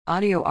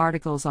Audio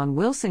articles on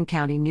Wilson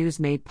County News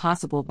made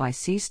possible by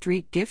C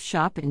Street Gift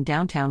Shop in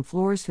downtown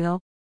Floresville.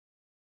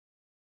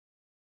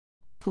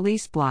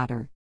 Police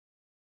blotter.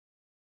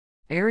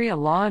 Area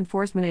law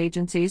enforcement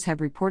agencies have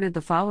reported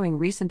the following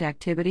recent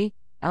activity.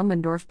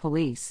 Elmendorf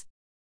Police.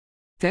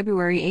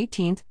 February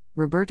 18,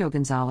 Roberto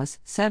Gonzalez,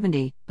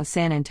 70, of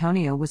San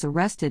Antonio was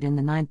arrested in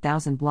the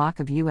 9000 block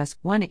of US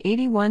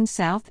 181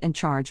 South and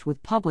charged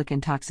with public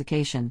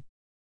intoxication.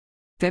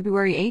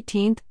 February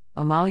 18,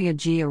 Amalia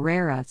G.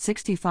 Herrera,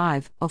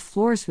 65, of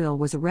Floresville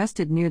was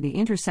arrested near the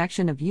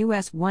intersection of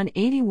US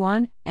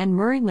 181 and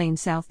Murray Lane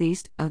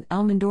southeast of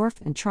Elmendorf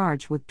and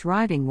charged with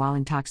driving while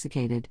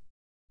intoxicated.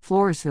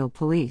 Floresville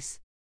Police.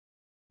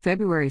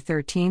 February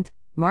 13,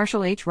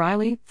 Marshall H.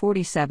 Riley,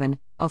 47,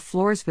 of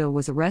Floresville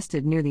was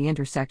arrested near the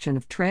intersection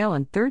of Trail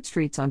and 3rd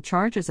Streets on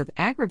charges of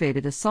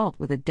aggravated assault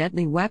with a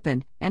deadly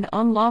weapon and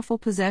unlawful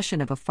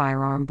possession of a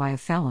firearm by a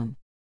felon.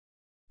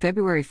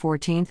 February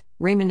 14,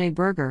 Raymond A.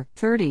 Berger,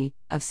 30,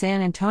 of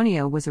San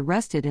Antonio was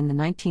arrested in the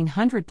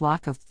 1900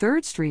 block of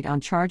 3rd Street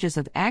on charges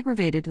of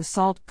aggravated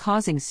assault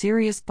causing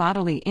serious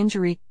bodily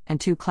injury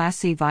and 2 Class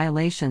C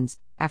violations,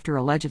 after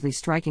allegedly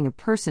striking a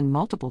person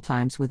multiple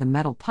times with a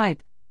metal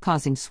pipe,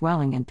 causing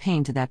swelling and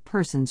pain to that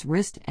person's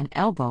wrist and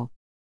elbow.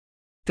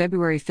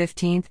 February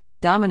 15,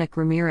 Dominic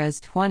Ramirez,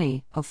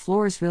 20, of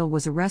Floresville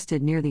was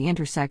arrested near the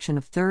intersection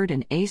of 3rd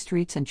and A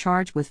Streets and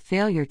charged with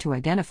failure to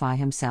identify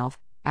himself,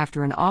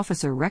 after an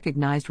officer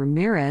recognized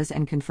Ramirez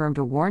and confirmed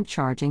a warrant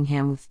charging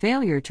him with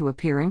failure to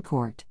appear in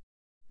court.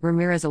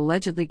 Ramirez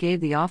allegedly gave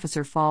the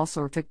officer false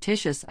or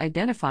fictitious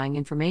identifying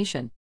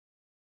information.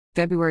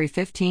 February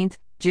 15,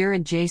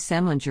 Jared J.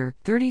 Semlinger,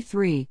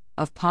 33,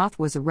 of Poth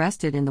was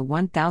arrested in the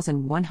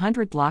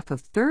 1100 block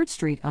of 3rd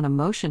Street on a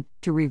motion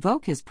to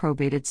revoke his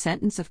probated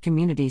sentence of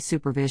community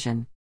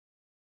supervision.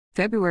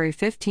 February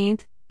 15,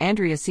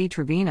 Andrea C.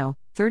 Trevino,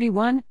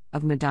 31,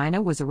 of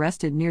Medina was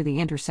arrested near the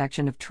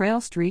intersection of Trail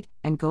Street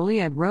and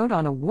Goliad Road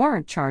on a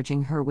warrant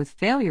charging her with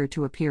failure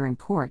to appear in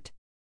court.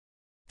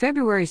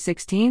 February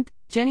 16,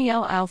 Jenny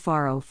L.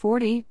 Alfaro,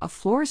 40, of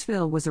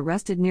Floresville was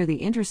arrested near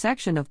the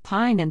intersection of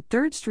Pine and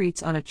 3rd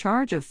Streets on a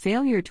charge of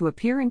failure to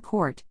appear in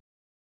court.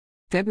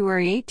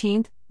 February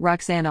 18,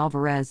 Roxanne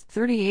Alvarez,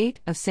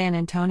 38, of San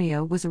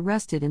Antonio was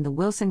arrested in the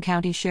Wilson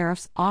County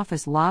Sheriff's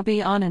Office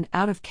lobby on an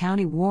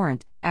out-of-county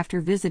warrant after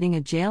visiting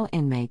a jail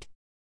inmate.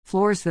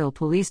 Floresville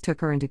police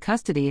took her into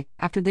custody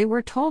after they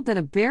were told that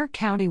a Bexar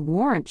County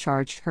warrant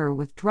charged her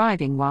with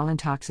driving while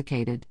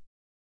intoxicated.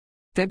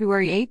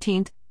 February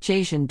 18,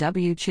 Jason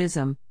W.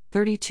 Chisholm,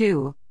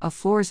 32, of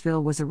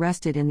Floresville was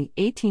arrested in the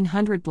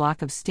 1800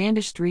 block of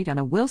Standish Street on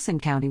a Wilson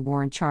County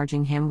warrant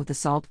charging him with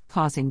assault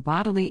causing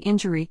bodily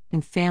injury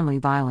and family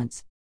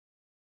violence.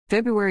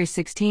 February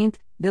 16,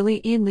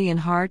 Billy E.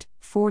 Leonhardt,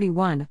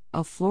 41,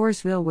 of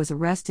Floresville was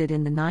arrested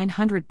in the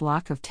 900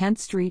 block of 10th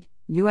Street,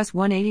 US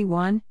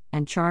 181,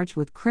 and charged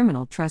with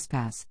criminal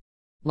trespass.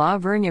 La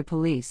Vernia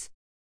Police.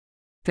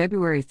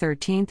 February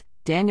 13,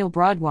 Daniel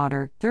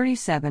Broadwater,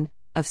 37,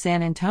 of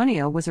San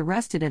Antonio was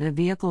arrested at a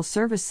vehicle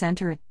service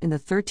center in the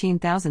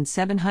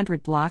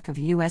 13,700 block of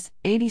US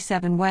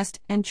 87 West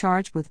and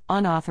charged with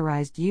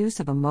unauthorized use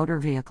of a motor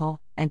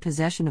vehicle and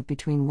possession of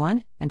between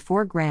 1 and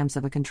 4 grams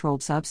of a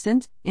controlled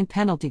substance in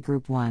Penalty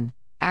Group 1,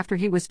 after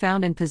he was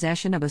found in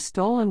possession of a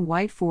stolen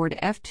white Ford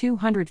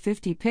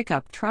F-250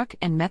 pickup truck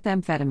and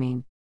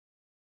methamphetamine.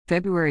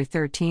 February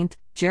 13,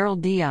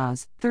 Gerald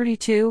Diaz,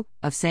 32,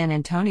 of San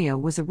Antonio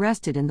was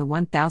arrested in the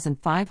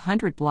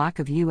 1500 block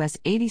of US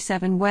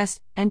 87 West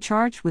and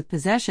charged with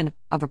possession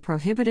of a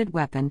prohibited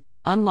weapon,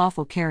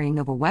 unlawful carrying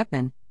of a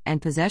weapon,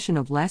 and possession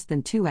of less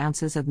than 2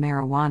 ounces of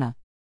marijuana.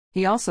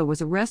 He also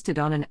was arrested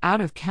on an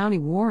out-of-county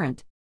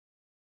warrant.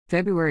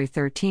 February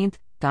 13,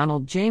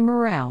 Donald J.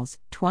 Morales,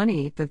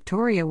 20,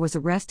 Victoria was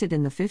arrested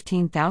in the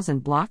 15,000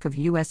 block of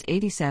US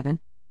 87,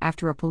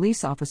 after a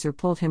police officer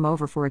pulled him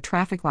over for a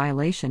traffic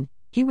violation.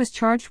 He was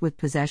charged with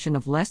possession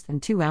of less than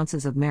 2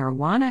 ounces of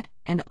marijuana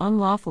and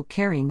unlawful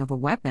carrying of a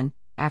weapon,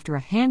 after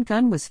a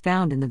handgun was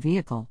found in the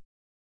vehicle.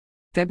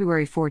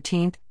 February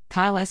 14,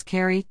 Kyle S.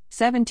 Carey,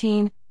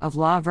 17, of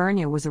La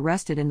Vernia was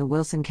arrested in the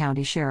Wilson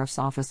County Sheriff's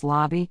Office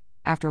lobby,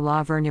 after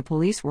La Vernia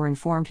police were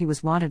informed he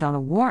was wanted on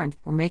a warrant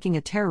for making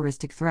a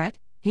terroristic threat.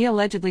 He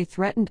allegedly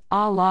threatened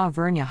a La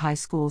Vernia High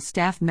School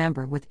staff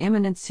member with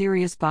imminent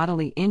serious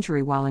bodily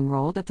injury while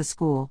enrolled at the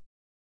school.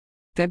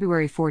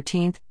 February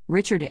 14,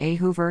 Richard A.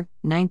 Hoover,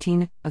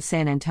 19, of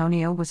San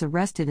Antonio was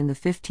arrested in the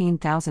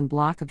 15,000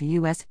 block of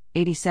US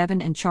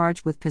 87 and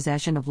charged with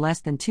possession of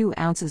less than 2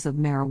 ounces of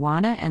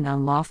marijuana and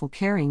unlawful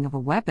carrying of a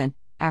weapon,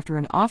 after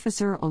an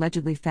officer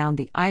allegedly found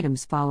the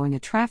items following a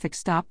traffic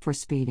stop for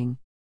speeding.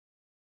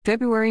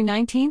 February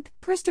 19,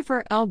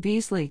 Christopher L.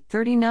 Beasley,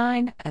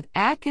 39, of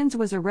Atkins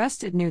was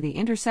arrested near the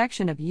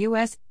intersection of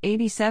US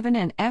 87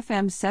 and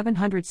FM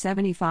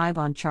 775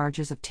 on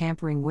charges of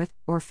tampering with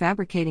or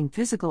fabricating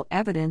physical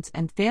evidence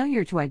and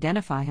failure to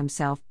identify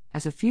himself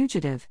as a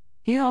fugitive.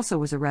 He also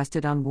was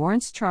arrested on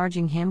warrants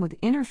charging him with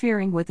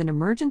interfering with an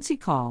emergency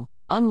call,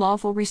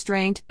 unlawful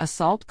restraint,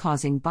 assault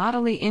causing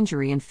bodily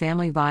injury and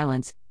family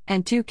violence,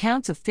 and 2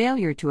 counts of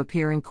failure to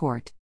appear in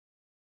court.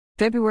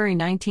 February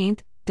 19,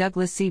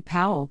 Douglas C.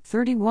 Powell,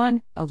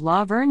 31, of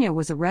La Vernia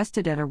was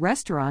arrested at a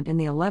restaurant in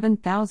the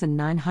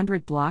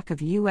 11,900 block of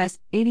US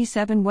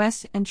 87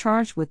 West and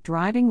charged with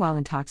driving while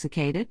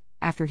intoxicated,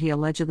 after he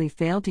allegedly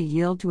failed to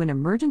yield to an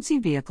emergency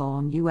vehicle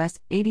on US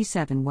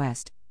 87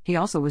 West. He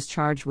also was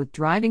charged with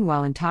driving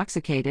while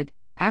intoxicated,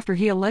 after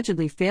he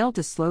allegedly failed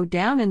to slow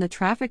down in the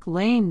traffic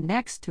lane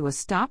next to a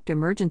stopped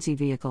emergency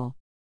vehicle.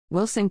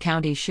 Wilson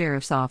County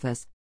Sheriff's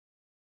Office.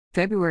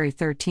 February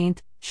 13,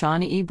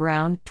 Shawnee E.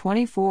 Brown,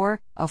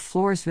 24, of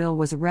Floresville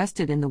was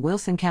arrested in the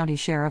Wilson County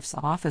Sheriff's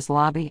Office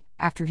lobby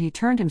after he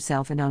turned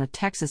himself in on a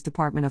Texas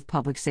Department of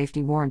Public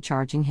Safety warrant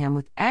charging him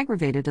with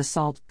aggravated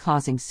assault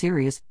causing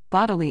serious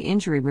bodily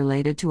injury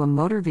related to a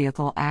motor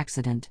vehicle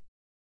accident.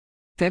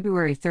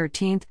 February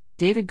 13,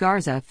 David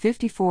Garza,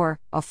 54,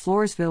 of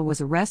Floresville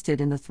was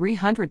arrested in the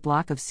 300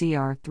 block of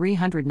CR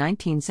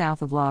 319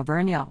 south of La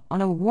Vernia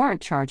on a warrant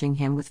charging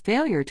him with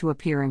failure to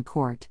appear in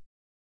court.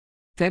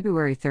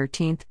 February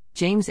 13,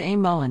 James A.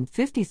 Mullen,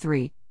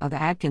 53, of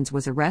Adkins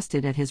was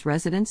arrested at his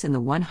residence in the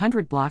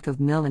 100 block of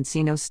Mill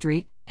Encino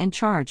Street and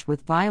charged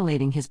with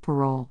violating his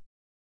parole.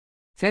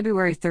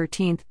 February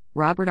 13,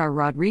 Robert R.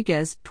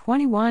 Rodriguez,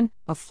 21,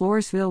 of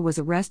Floresville was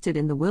arrested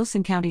in the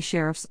Wilson County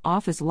Sheriff's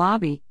Office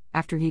lobby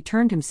after he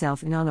turned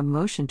himself in on a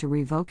motion to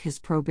revoke his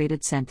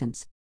probated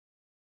sentence.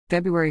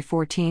 February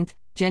 14,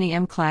 Jenny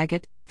M.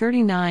 Claggett,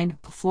 39,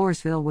 of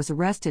Floresville was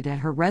arrested at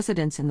her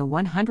residence in the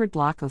 100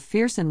 block of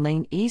Fearson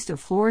Lane east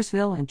of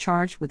Floresville and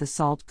charged with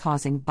assault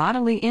causing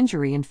bodily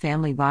injury and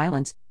family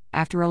violence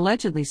after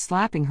allegedly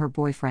slapping her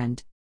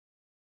boyfriend.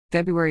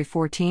 February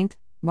 14,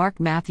 Mark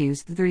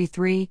Matthews,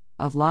 33,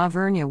 of La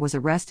Vernia was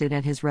arrested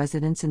at his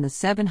residence in the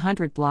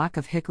 700 block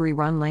of Hickory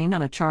Run Lane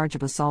on a charge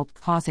of assault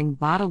causing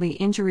bodily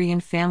injury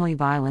and family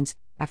violence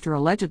after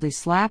allegedly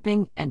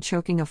slapping and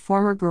choking a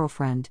former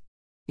girlfriend.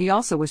 He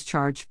also was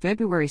charged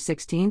February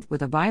 16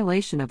 with a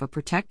violation of a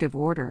protective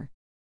order.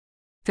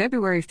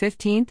 February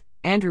 15,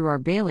 Andrew R.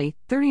 Bailey,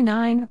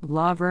 39, of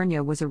La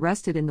Vernia was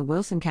arrested in the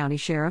Wilson County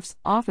Sheriff's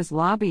Office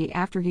lobby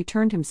after he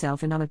turned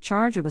himself in on a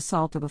charge of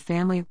assault of a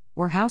family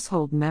or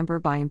household member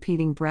by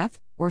impeding breath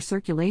or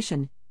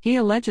circulation. He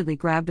allegedly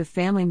grabbed a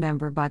family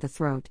member by the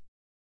throat.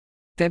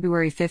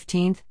 February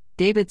 15,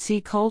 David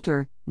C.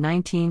 Coulter,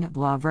 19, of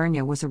La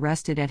Vernia was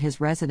arrested at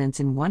his residence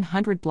in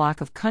 100 block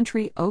of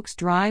Country Oaks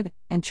Drive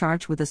and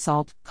charged with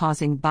assault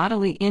causing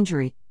bodily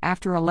injury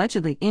after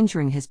allegedly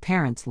injuring his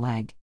parents'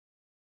 leg.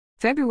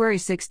 February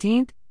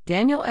 16,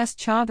 Daniel S.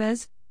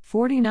 Chavez,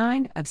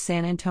 49, of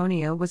San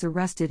Antonio was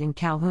arrested in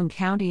Calhoun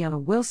County on a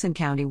Wilson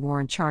County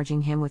warrant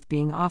charging him with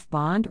being off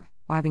bond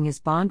or having his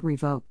bond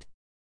revoked.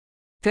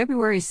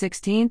 February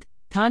 16,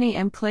 Connie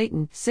M.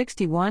 Clayton,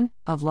 61,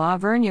 of La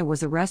Vernia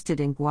was arrested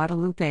in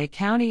Guadalupe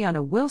County on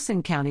a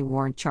Wilson County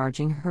warrant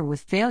charging her with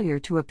failure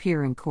to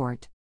appear in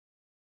court.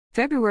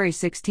 February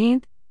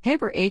 16,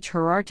 Heber H.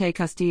 Herarte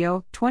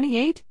Castillo,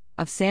 28,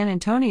 of San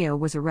Antonio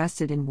was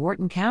arrested in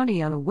Wharton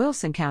County on a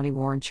Wilson County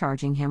warrant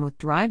charging him with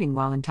driving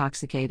while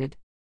intoxicated.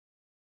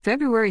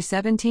 February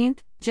 17,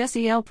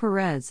 Jesse L.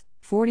 Perez,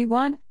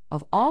 41,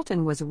 of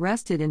Alton was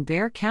arrested in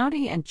Bexar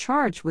County and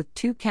charged with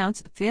 2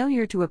 counts of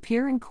failure to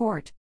appear in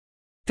court.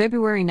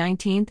 February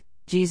 19,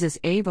 Jesus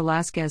A.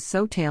 Velasquez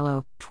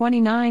Sotelo,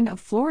 29,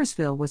 of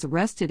Floresville was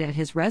arrested at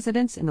his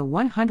residence in the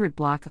 100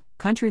 block of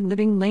Country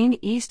Living Lane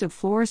east of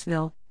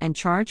Floresville and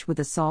charged with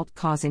assault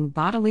causing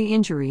bodily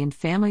injury and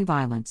family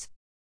violence.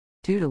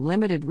 Due to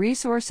limited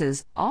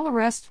resources, all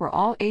arrests for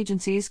all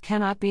agencies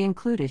cannot be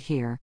included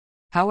here.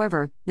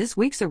 However, this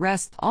week's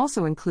arrest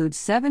also includes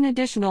 7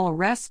 additional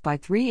arrests by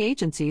 3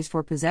 agencies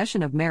for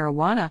possession of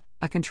marijuana,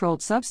 a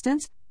controlled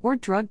substance, or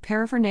drug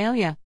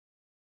paraphernalia.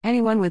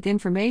 Anyone with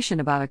information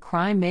about a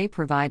crime may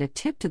provide a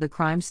tip to the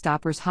Crime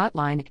Stoppers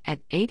hotline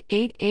at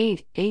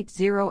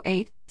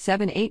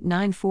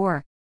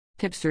 888-808-7894.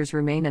 Tipsters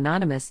remain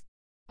anonymous.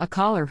 A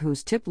caller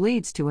whose tip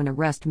leads to an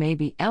arrest may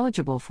be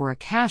eligible for a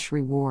cash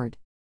reward.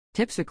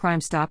 Tips to Crime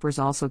Stoppers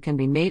also can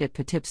be made at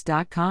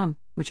patips.com,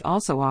 which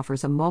also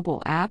offers a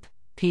mobile app,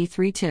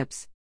 P3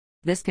 Tips.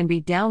 This can be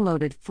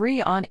downloaded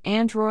free on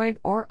Android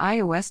or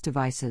iOS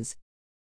devices.